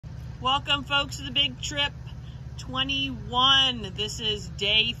Welcome, folks, to the Big Trip 21. This is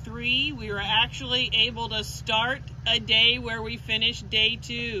day 3. We were actually able to start a day where we finished day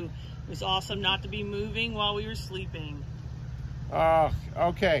 2. It was awesome not to be moving while we were sleeping.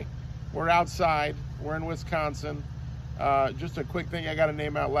 Okay. We're outside. We're in Wisconsin. Just a quick thing I got to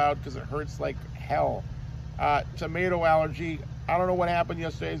name out loud because it hurts like hell. Tomato allergy. I don't know what happened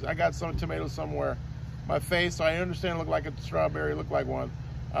yesterday. I got some tomato somewhere. My face, so I understand it looked like a strawberry, looked like one.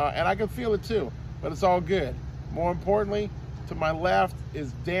 And I can feel it too, but it's all good. More importantly, to my left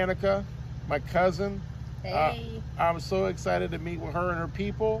is Danika, my cousin. Hey. I'm so excited to meet with her and her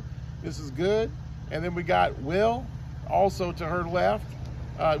people. This is good. And then we got Will, also to her left.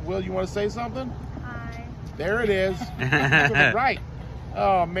 Will, you want to say something? Hi. There it is. Right.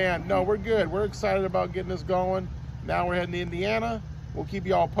 Oh man, no, we're good. We're excited about getting this going. Now we're heading to Indiana. We'll keep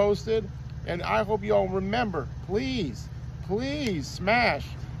you all posted. And I hope you all remember, please smash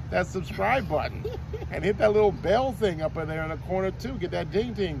that subscribe button and hit that little bell thing up in there in the corner too. Get that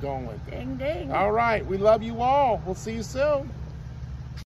ding ding going. Ding ding. All right, we love you all. We'll see you soon.